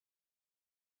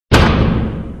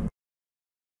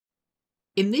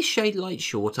In this Shaderlight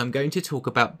short, I'm going to talk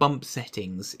about bump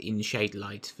settings in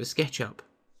Shaderlight for SketchUp.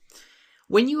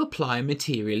 When you apply a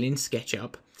material in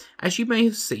SketchUp, as you may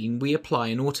have seen, we apply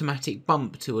an automatic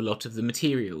bump to a lot of the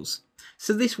materials.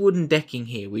 So this wooden decking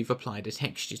here, we've applied a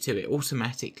texture to it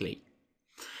automatically.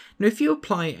 Now if you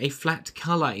apply a flat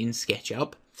colour in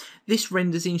SketchUp, this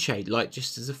renders in Shaderlight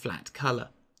just as a flat colour.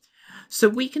 So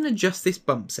we can adjust this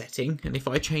bump setting, and if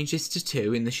I change this to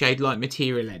 2 in the Shaderlight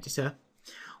Material editor,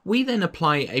 we then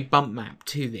apply a bump map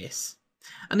to this.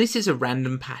 And this is a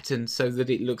random pattern so that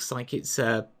it looks like it's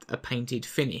a painted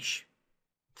finish.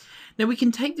 Now we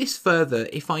can take this further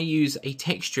if I use a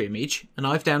texture image, and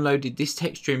I've downloaded this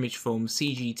texture image from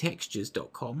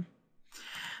cgtextures.com,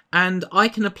 and I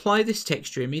can apply this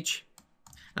texture image,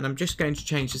 and I'm just going to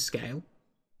change the scale,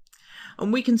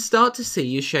 and we can start to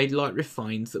see as Shaderlight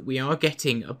refines that we are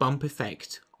getting a bump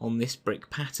effect on this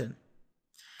brick pattern.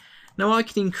 Now I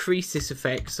can increase this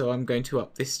effect, so I'm going to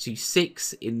up this to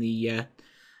 6 in the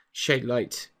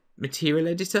Shaderlight Material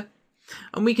editor,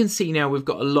 and we can see now we've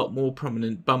got a lot more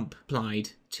prominent bump applied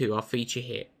to our feature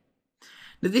here.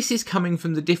 Now this is coming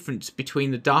from the difference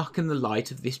between the dark and the light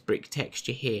of this brick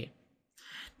texture here.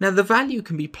 Now the value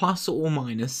can be plus or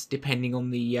minus depending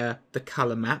on the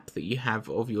colour map that you have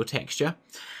of your texture,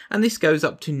 and this goes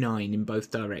up to 9 in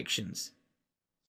both directions.